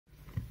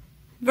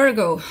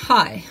Virgo,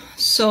 hi.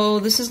 So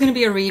this is going to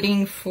be a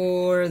reading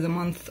for the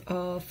month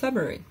of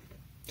February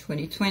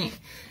 2020.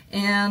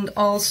 And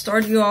I'll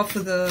start you off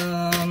with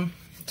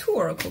two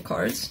oracle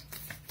cards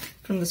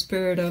from the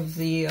spirit of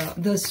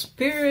the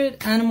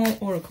Spirit Animal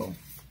Oracle.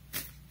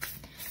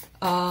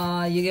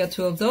 You get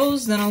two of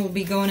those, then I'll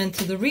be going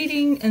into the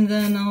reading, and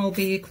then I'll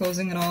be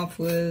closing it off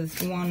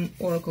with one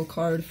oracle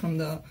card from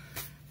the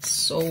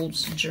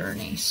Soul's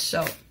Journey.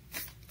 So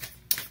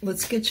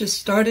let's get you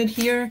started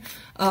here.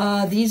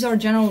 These are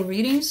general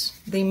readings.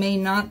 They may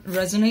not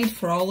resonate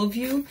for all of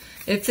you.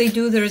 If they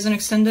do, there is an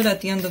extended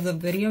at the end of the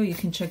video. You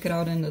can check it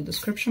out in the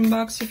description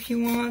box if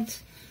you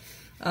want.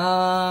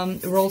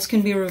 Roles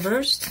can be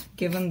reversed,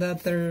 given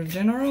that they're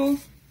general.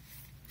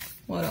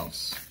 What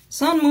else?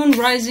 Sun, moon,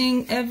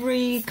 rising,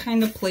 every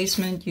kind of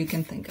placement you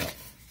can think of.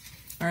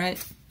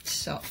 Alright,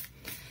 so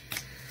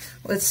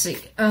let's see.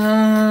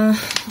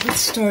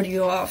 Let's start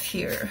you off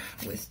here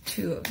with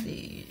two of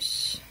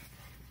these.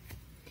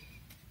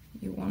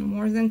 You want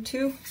more than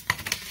two?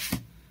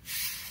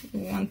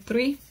 You want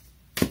three?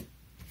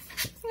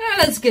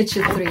 Let's get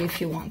you three if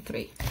you want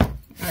three.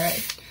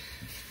 Alright.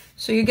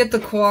 So you get the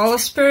koala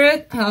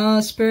spirit.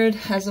 Spirit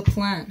has a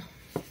plan.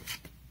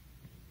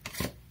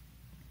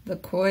 The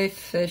koi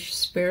fish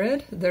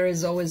spirit, there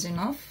is always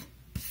enough.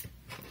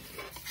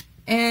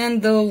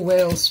 And the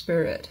whale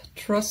spirit,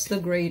 trust the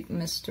great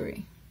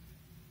mystery.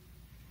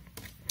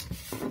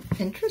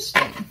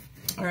 Interesting.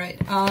 All right,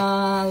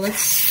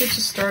 let's get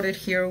you started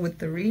here with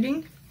the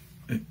reading.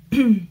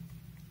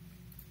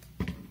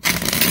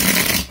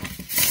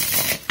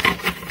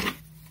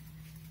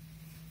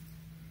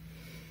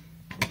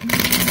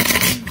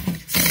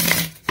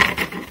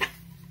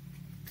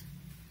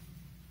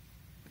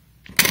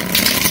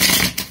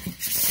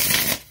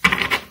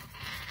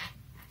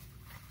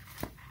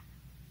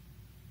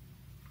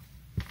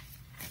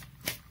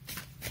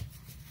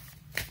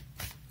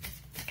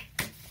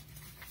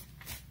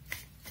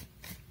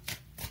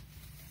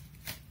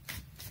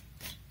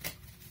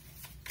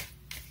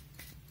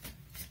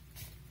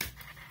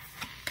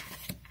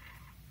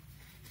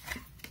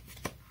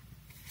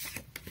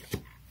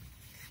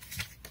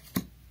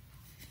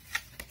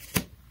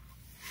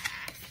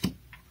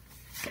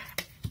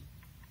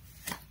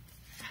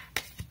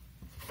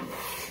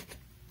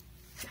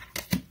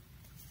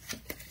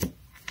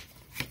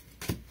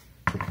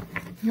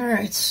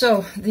 Alright,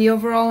 so the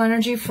overall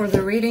energy for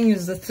the reading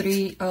is the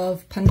Three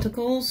of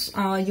Pentacles.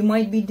 You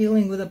might be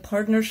dealing with a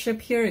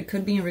partnership here. It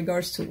could be in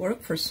regards to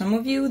work. For some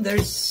of you,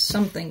 there's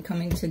something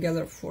coming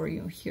together for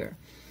you here.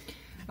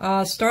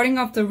 Starting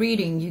off the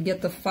reading, you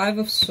get the Five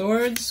of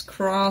Swords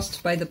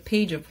crossed by the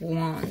Page of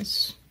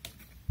Wands.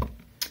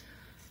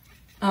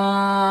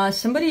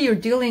 Somebody you're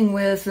dealing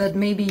with that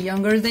may be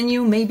younger than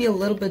you, maybe a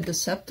little bit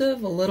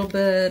deceptive, a little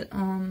bit,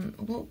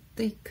 well,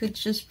 they could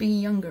just be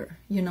younger,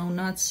 you know,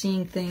 not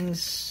seeing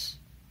things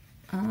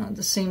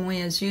the same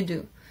way as you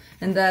do.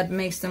 And that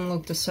makes them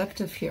look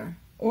deceptive here.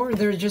 Or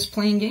they're just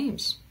playing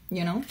games,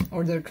 you know,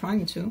 or they're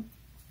trying to.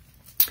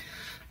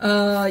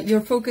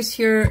 Your focus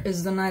here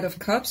is the Knight of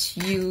Cups.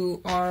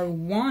 You are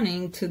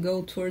wanting to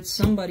go towards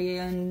somebody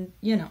and,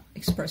 you know,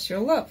 express your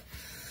love.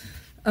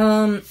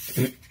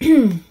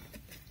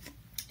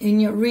 In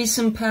your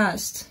recent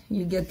past,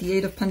 you get the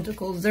Eight of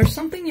Pentacles. There's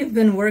something you've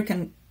been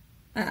working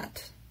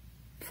at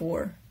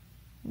for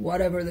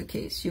whatever the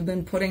case. You've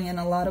been putting in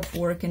a lot of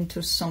work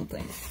into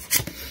something.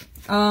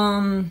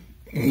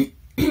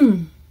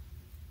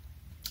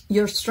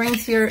 Your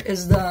strength here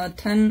is the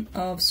Ten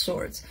of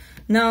Swords.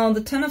 Now,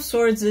 the Ten of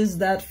Swords is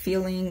that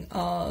feeling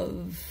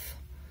of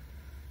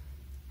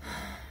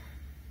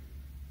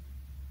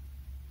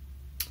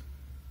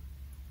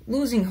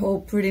losing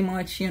hope, pretty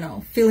much, you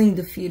know, feeling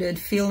defeated,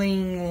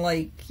 feeling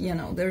like, you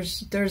know,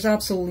 there's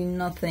absolutely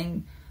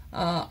nothing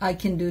I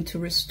can do to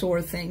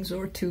restore things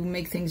or to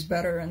make things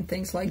better and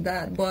things like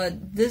that.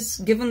 But this,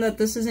 given that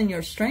this is in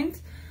your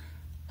strength,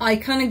 I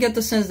kind of get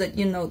the sense that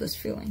you know this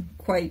feeling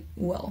quite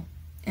well.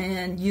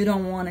 And you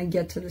don't want to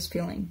get to this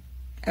feeling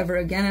ever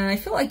again. And I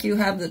feel like you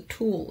have the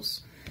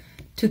tools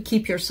to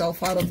keep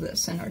yourself out of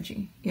this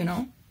energy, you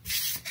know?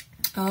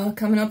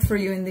 Coming up for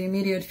you in the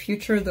immediate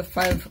future, the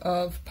Five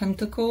of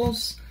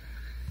Pentacles.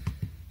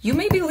 You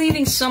may be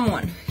leaving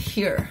someone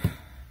here,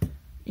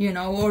 you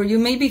know, or you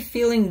may be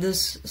feeling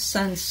this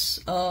sense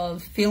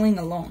of feeling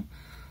alone,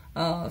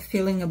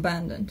 feeling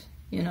abandoned,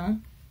 you know.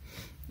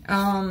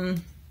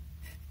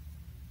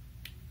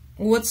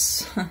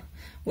 What's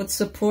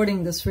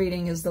supporting this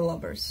reading is the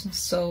Lovers.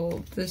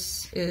 So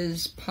this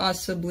is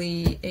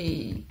possibly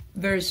a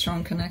very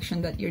strong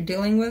connection that you're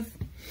dealing with.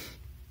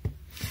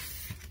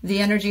 The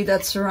energy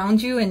that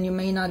surrounds you, and you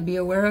may not be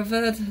aware of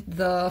it,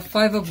 the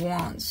Five of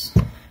Wands.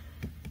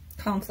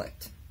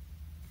 Conflict.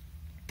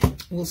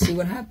 We'll see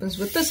what happens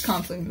with this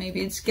conflict. Maybe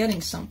it's getting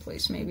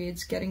someplace. Maybe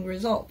it's getting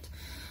resolved.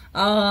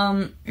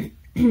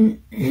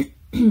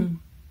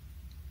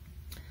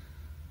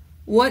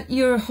 What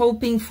you're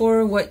hoping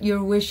for, what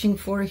you're wishing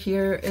for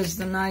here is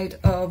the Knight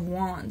of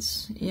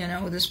Wands. You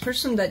know, this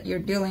person that you're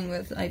dealing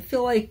with, I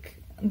feel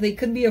like they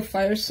could be a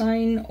fire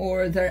sign,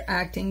 or they're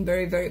acting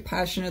very, very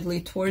passionately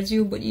towards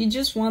you, but you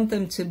just want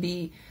them to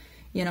be,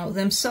 you know,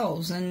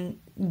 themselves and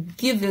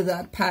give you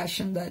that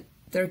passion that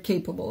they're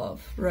capable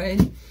of, right?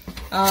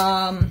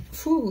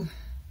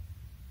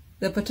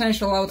 The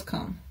potential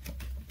outcome,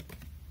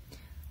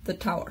 the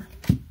Tower.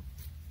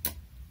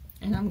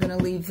 And I'm gonna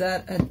leave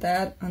that at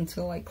that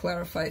until I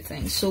clarify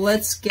things. So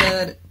let's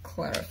get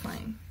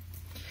clarifying.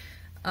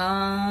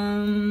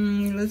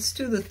 Let's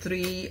do the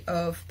Three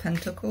of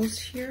Pentacles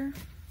here.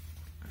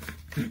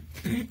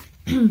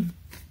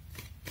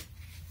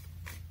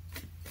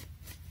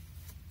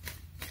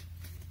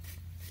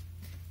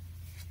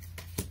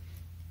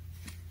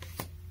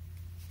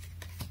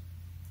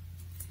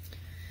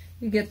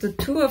 You get the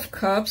Two of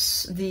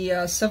Cups,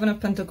 the Seven of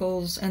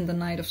Pentacles, and the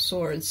Knight of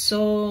Swords.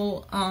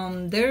 So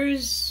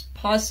there's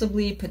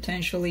possibly,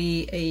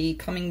 potentially, a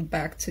coming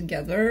back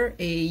together,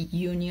 a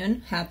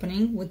union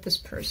happening with this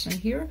person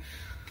here.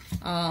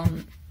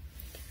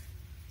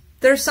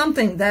 There's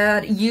something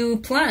that you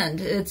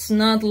planned. It's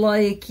not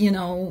like, you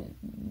know,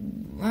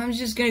 I'm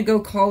just gonna go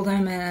call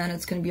them and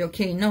it's gonna be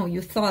okay. No,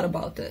 you thought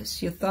about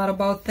this. You thought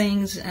about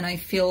things, and I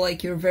feel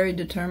like you're very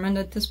determined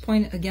at this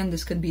point. Again,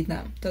 this could be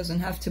them. Doesn't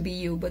have to be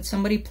you, but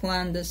somebody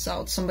planned this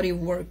out. Somebody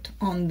worked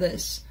on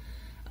this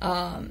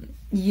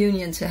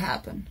union to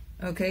happen.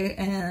 Okay,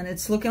 and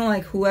it's looking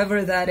like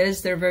whoever that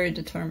is, they're very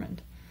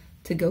determined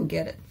to go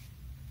get it.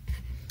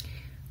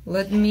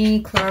 Let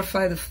me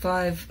clarify the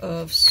Five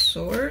of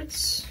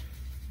Swords.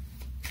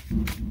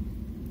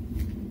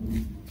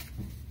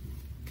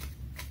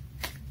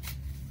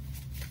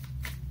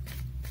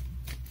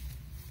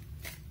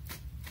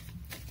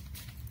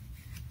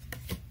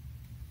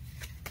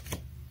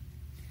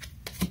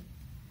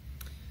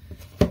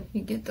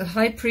 You get the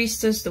High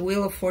Priestess, the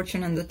Wheel of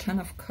Fortune, and the Ten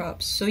of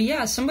Cups. So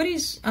yeah,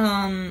 somebody's,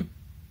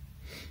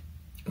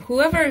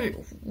 whoever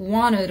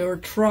wanted or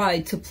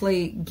tried to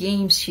play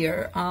games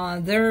here,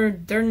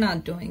 they're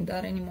not doing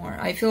that anymore.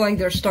 I feel like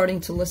they're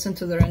starting to listen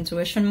to their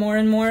intuition more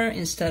and more,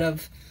 instead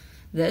of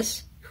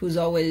this, who's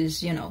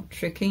always, you know,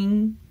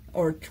 tricking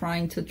or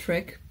trying to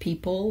trick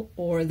people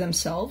or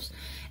themselves.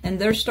 And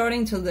they're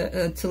starting to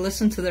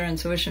listen to their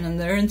intuition, and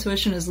their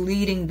intuition is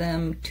leading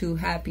them to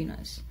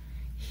happiness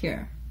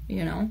here.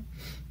 You know,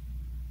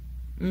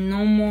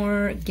 no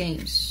more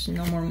games,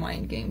 no more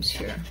mind games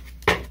here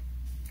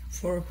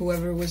for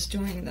whoever was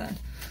doing that.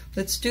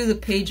 Let's do the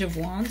Page of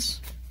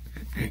Wands.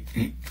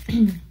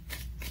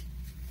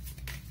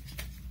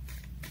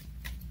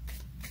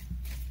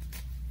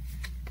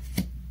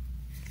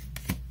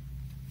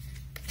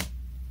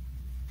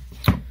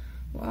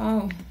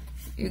 Wow,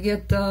 you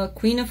get the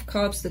Queen of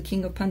Cups, the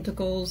King of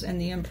Pentacles, and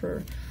the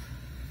Emperor.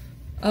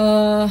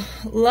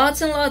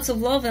 Lots and lots of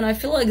love, and I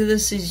feel like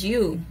this is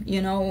you,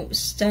 you know,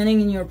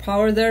 standing in your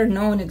power there,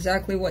 knowing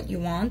exactly what you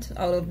want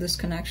out of this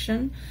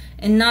connection,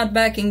 and not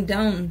backing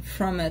down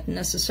from it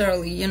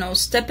necessarily, you know,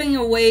 stepping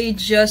away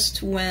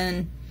just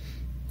when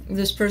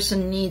this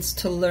person needs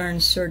to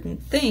learn certain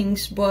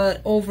things, but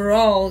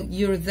overall,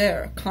 you're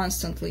there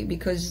constantly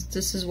because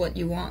this is what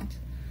you want.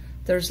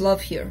 There's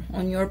love here.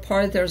 On your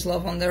part, there's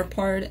love on their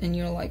part, and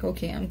you're like,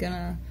 okay, I'm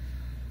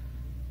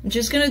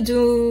just gonna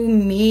do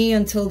me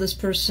until this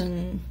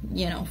person,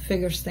 you know,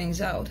 figures things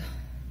out.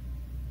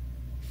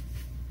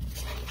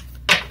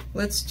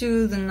 Let's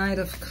do the Knight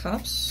of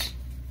Cups.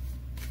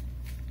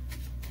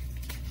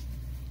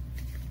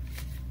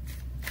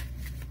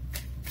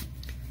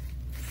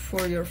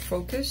 For your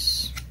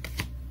focus.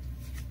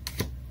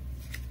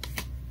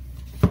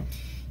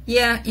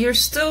 Yeah, you're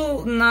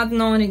still not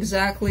knowing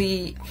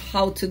exactly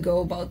how to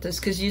go about this,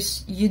 because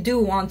you do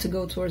want to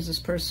go towards this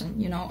person,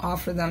 you know,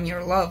 offer them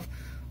your love,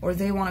 or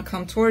they want to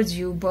come towards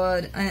you,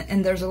 but,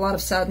 and there's a lot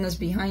of sadness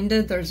behind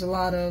it. There's a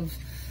lot of,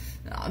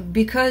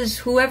 because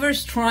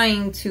whoever's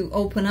trying to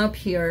open up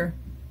here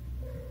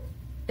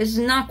is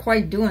not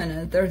quite doing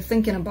it. They're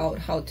thinking about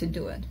how to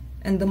do it.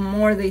 And the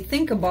more they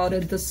think about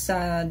it,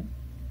 the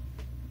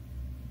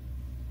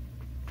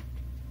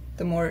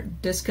more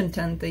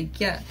discontent they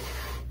get.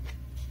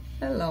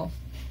 Hello.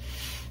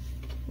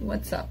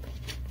 What's up?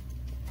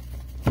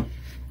 All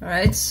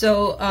right,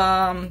 so,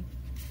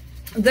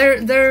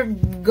 they're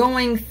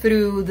going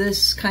through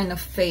this kind of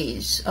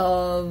phase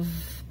of,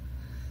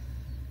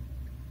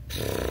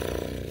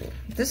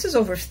 this is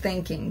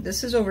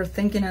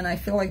overthinking, and I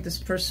feel like this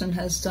person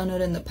has done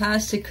it in the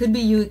past. It could be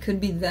you, it could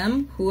be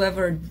them.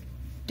 Whoever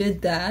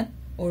did that,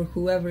 or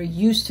whoever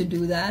used to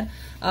do that,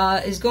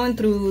 is going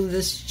through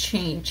this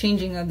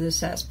changing of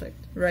this aspect,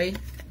 right?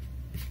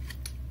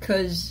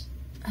 Because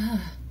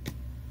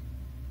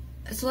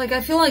it's like,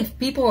 I feel like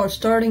people are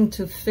starting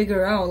to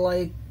figure out,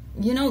 like,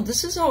 you know,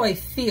 this is how I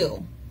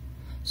feel.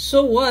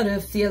 So what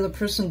if the other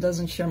person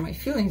doesn't share my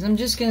feelings? I'm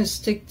just going to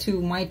stick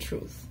to my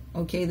truth.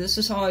 Okay, this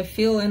is how I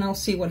feel, and I'll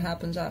see what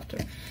happens after.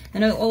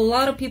 And a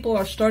lot of people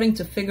are starting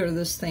to figure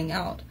this thing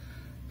out.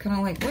 Kind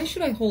of like, why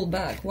should I hold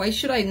back? Why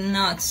should I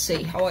not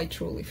say how I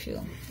truly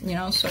feel? You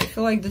know, so I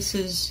feel like this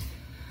is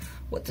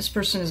what this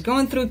person is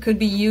going through. Could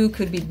be you,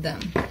 could be them.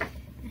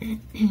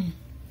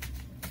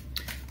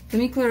 Let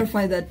me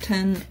clarify that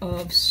 10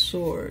 of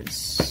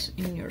Swords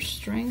in your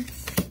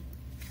strength.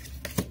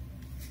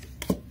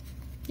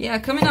 Yeah,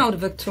 coming out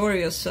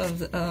victorious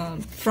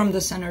from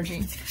this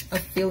energy of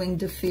feeling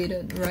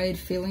defeated, right?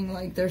 Feeling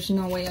like there's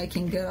no way I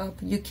can get up.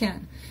 You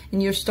can.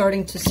 And you're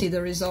starting to see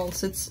the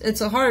results.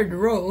 It's a hard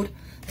road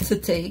to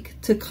take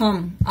to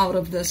come out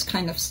of this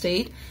kind of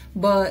state,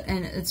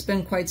 and it's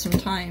been quite some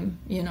time,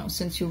 you know,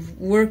 since you've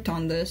worked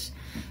on this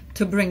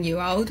to bring you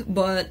out,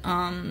 but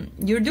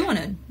you're doing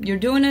it. You're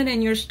doing it,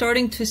 and you're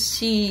starting to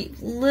see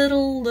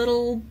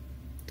little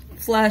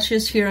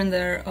flashes here and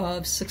there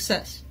of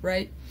success,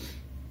 right?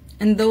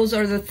 And those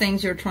are the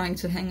things you're trying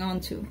to hang on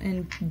to,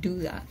 and do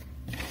that.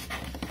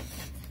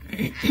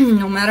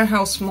 No matter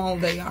how small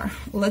they are.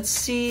 Let's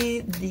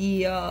see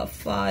the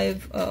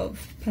 5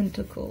 of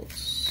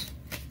Pentacles.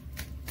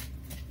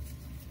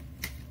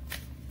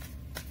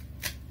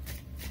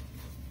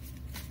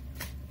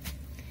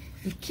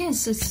 You can't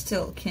sit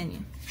still,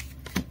 can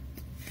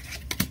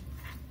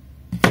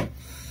you?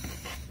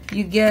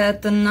 You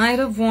get the Knight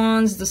of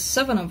Wands, the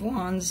 7 of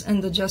Wands,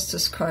 and the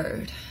Justice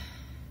card.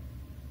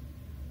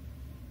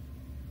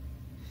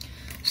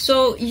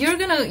 So you're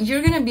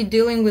gonna be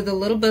dealing with a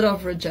little bit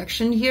of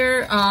rejection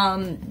here.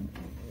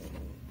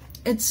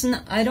 It's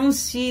not, I don't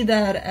see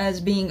that as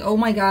being, oh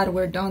my God,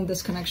 we're done,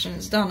 this connection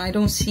is done. I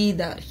don't see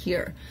that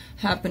here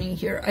happening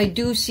here. I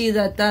do see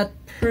that that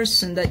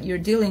person that you're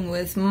dealing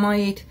with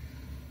might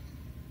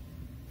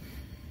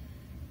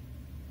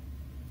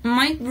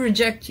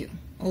reject you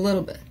a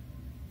little bit,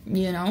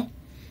 you know.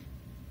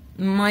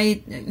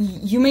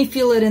 You may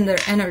feel it in their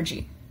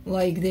energy,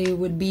 like they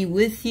would be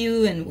with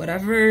you and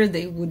whatever,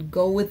 they would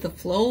go with the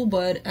flow,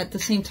 but at the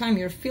same time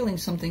you're feeling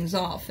something's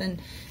off.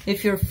 And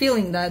if you're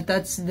feeling that,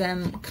 that's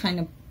them kind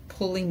of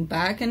pulling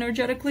back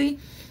energetically.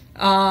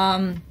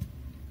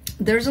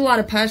 There's a lot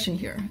of passion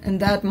here, and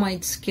that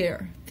might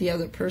scare the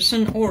other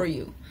person or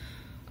you.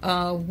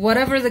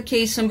 Whatever the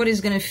case, somebody's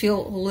going to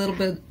feel a little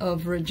bit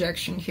of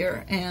rejection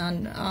here,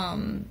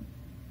 and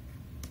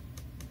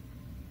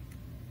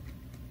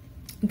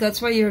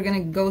that's why you're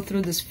going to go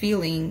through this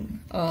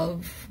feeling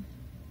of,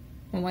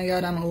 oh my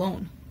God, I'm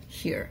alone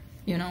here,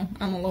 you know,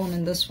 I'm alone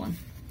in this one.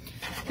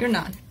 You're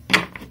not.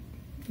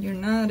 You're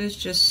not. It's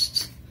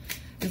just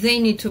they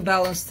need to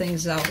balance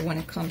things out when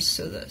it comes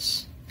to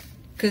this,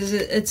 because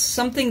it's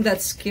something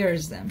that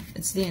scares them.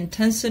 It's the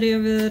intensity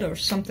of it or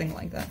something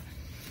like that.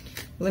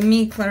 Let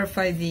me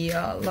clarify the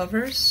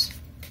Lovers.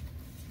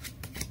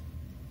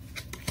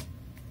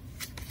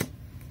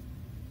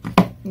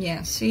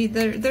 Yeah, see,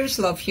 there's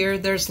love here.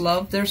 There's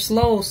love. There's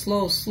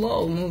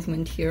slow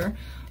movement here,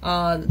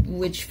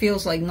 which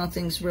feels like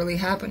nothing's really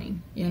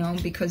happening, you know,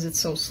 because it's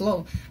so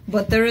slow.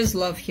 But there is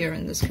love here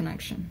in this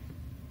connection.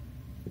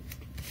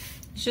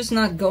 It's just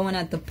not going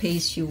at the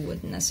pace you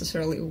would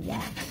necessarily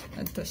want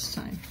at this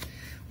time.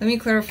 Let me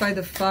clarify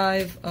the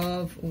 5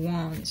 of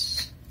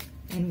Wands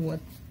and what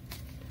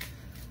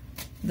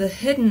the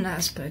hidden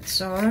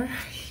aspects are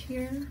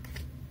here.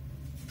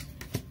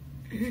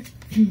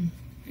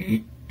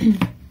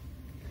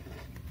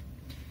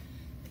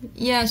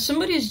 Yeah,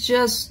 somebody's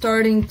just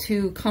starting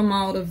to come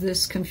out of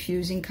this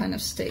confusing kind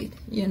of state.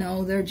 You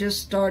know, they're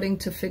just starting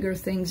to figure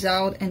things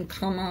out and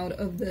come out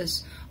of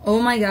this, oh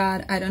my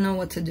God, I don't know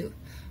what to do.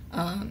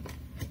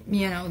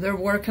 You know, they're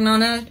working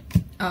on it,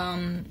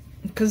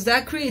 because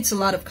that creates a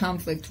lot of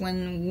conflict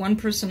when one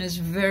person is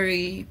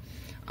very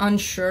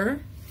unsure,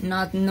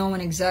 not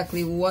knowing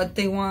exactly what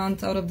they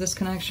want out of this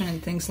connection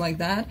and things like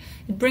that.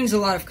 It brings a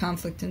lot of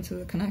conflict into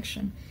the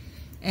connection.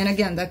 And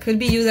again, that could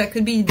be you, that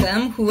could be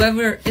them.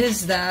 Whoever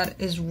is that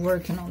is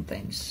working on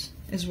things,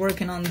 is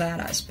working on that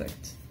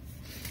aspect.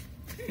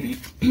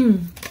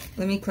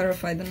 Let me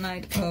clarify the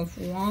Knight of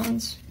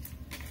Wands.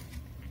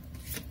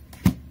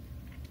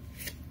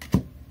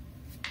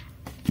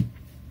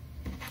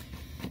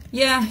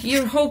 Yeah,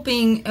 you're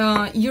hoping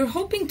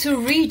to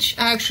reach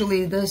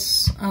actually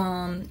this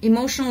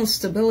emotional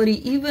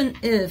stability, even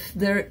if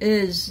there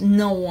is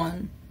no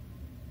one.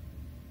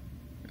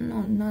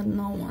 No, not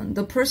no one.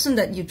 The person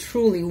that you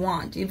truly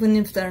want, even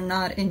if they're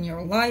not in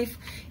your life,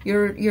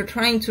 you're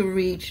trying to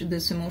reach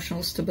this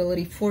emotional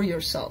stability for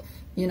yourself.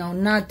 You know,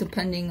 not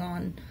depending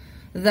on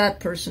that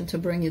person to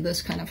bring you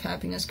this kind of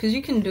happiness, because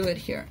you can do it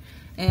here.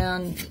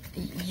 And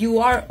you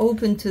are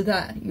open to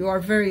that. You are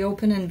very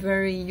open and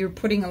you're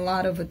putting a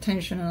lot of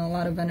attention and a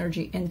lot of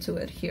energy into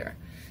it here.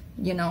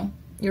 You know,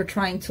 you're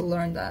trying to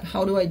learn that.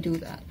 How do I do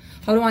that?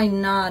 How do I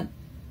not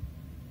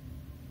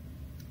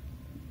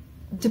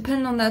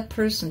depend on that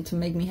person to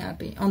make me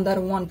happy, on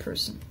that one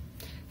person?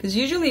 Because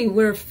usually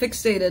we're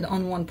fixated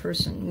on one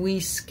person. We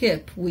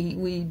skip.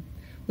 We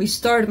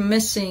start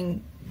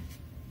missing.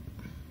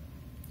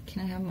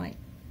 Can I have my...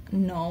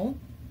 No.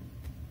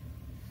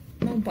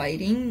 No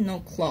biting,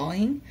 no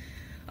clawing.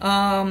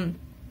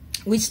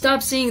 We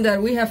stop seeing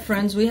that we have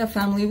friends, we have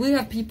family, we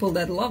have people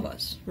that love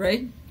us,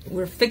 right?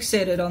 We're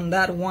fixated on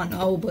that one.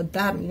 Oh, but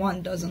that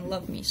one doesn't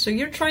love me. So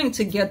you're trying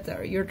to get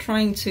there. You're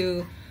trying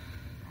to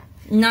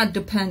not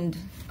depend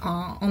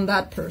on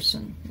that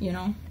person, you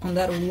know, on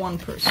that one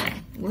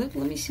person. Let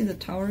me see the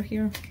Tower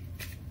here.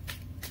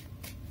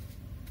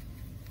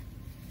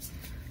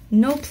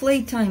 No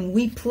playtime.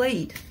 We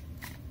played.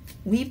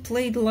 We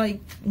played like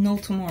no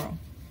tomorrow.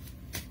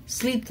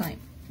 Sleep time.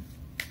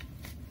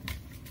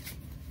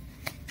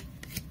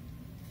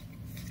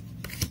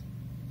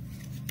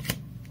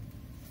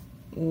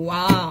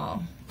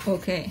 Wow.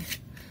 Okay.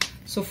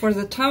 So for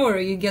the Tower,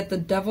 you get the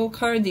Devil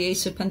card, the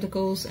Ace of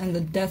Pentacles, and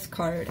the Death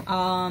card.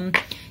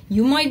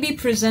 You might be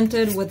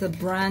presented with a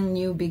brand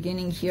new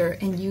beginning here,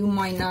 and you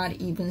might not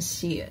even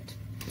see it.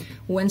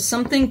 When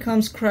something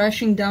comes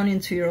crashing down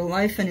into your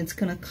life, and it's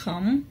gonna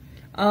come,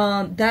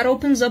 that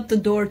opens up the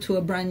door to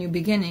a brand new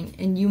beginning,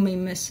 and you may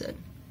miss it.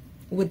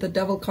 With the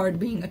Devil card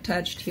being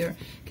attached here,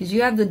 because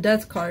you have the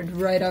Death card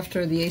right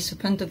after the Ace of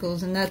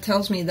Pentacles, and that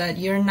tells me that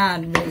you're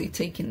not really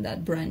taking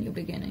that brand new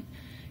beginning.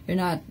 You're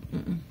not.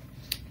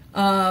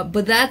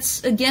 But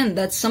that's, again,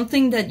 that's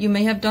something that you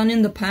may have done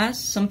in the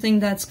past, something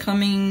that's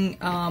coming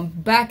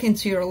back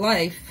into your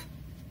life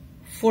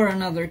for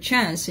another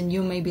chance, and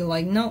you may be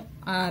like, no,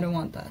 I don't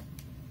want that.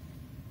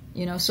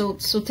 You know, so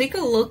take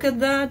a look at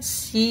that,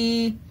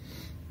 see.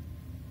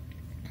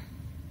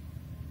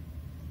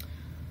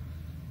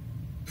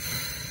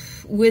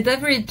 With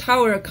every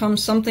Tower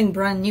comes something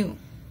brand new.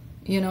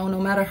 You know, no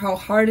matter how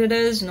hard it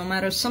is, no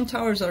matter, some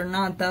Towers are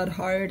not that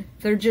hard.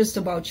 They're just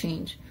about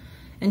change.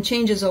 And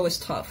change is always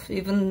tough,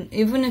 even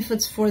if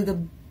it's for the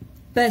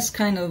best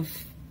kind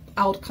of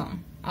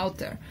outcome out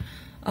there.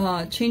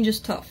 Change is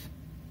tough.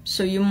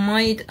 So you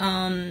might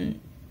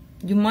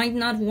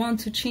not want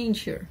to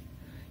change here.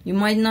 You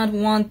might not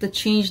want the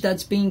change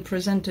that's being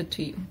presented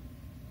to you.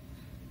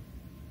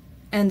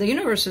 And the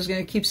universe is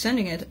going to keep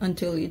sending it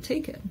until you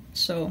take it.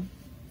 So,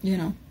 you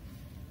know.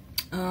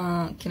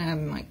 Can I have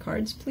my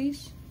cards,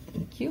 please?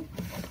 Thank you.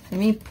 Let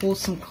me pull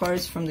some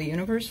cards from the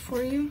universe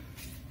for you.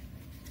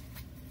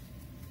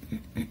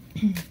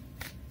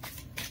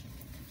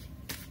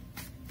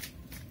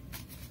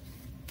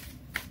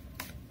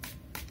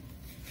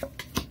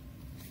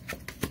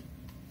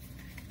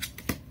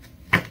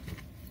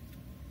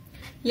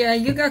 Yeah,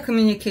 you got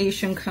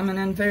communication coming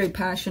in, very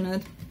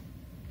passionate.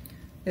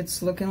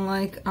 It's looking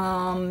like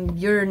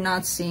you're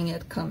not seeing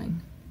it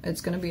coming.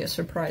 It's going to be a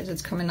surprise.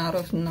 It's coming out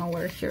of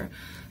nowhere here.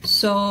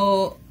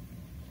 So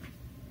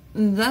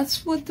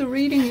that's what the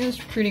reading is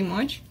pretty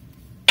much.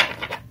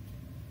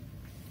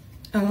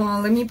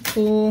 Let me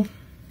pull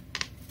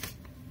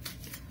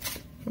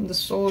from the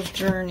Soul's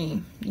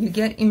Journey. You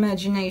get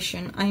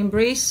imagination. I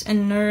embrace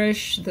and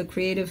nourish the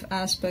creative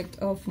aspect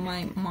of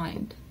my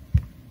mind.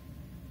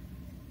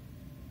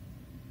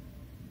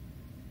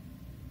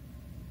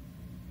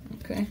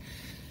 Okay.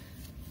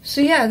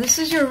 So yeah, this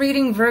is your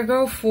reading,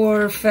 Virgo,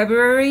 for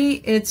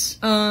February. It's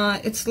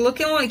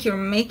looking like you're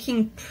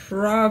making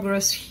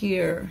progress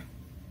here.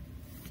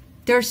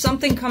 There's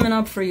something coming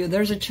up for you.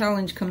 There's a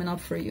challenge coming up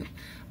for you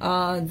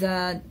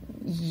that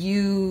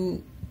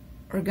you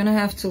are gonna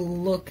have to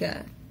look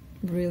at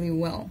really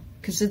well,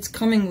 because it's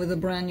coming with a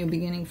brand new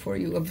beginning for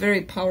you, a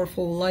very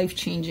powerful,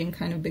 life-changing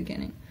kind of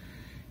beginning.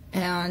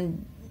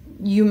 And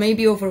you may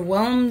be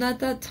overwhelmed at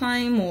that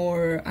time,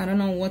 or I don't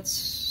know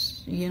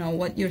what's, you know,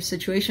 what your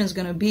situation is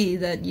gonna be,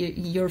 that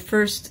your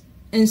first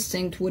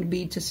instinct would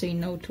be to say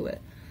no to it.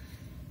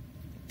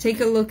 Take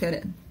a look at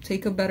it.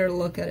 Take a better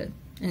look at it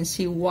and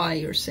see why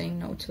you're saying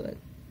no to it.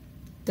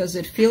 Does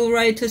it feel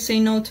right to say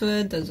no to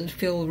it? Does it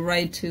feel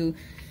right to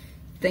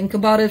think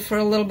about it for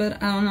a little bit?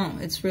 I don't know.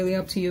 It's really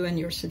up to you and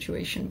your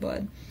situation.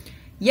 But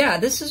yeah,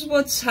 this is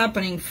what's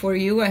happening for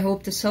you. I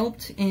hope this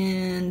helped,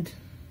 and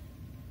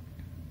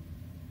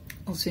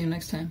I'll see you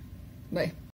next time. Bye.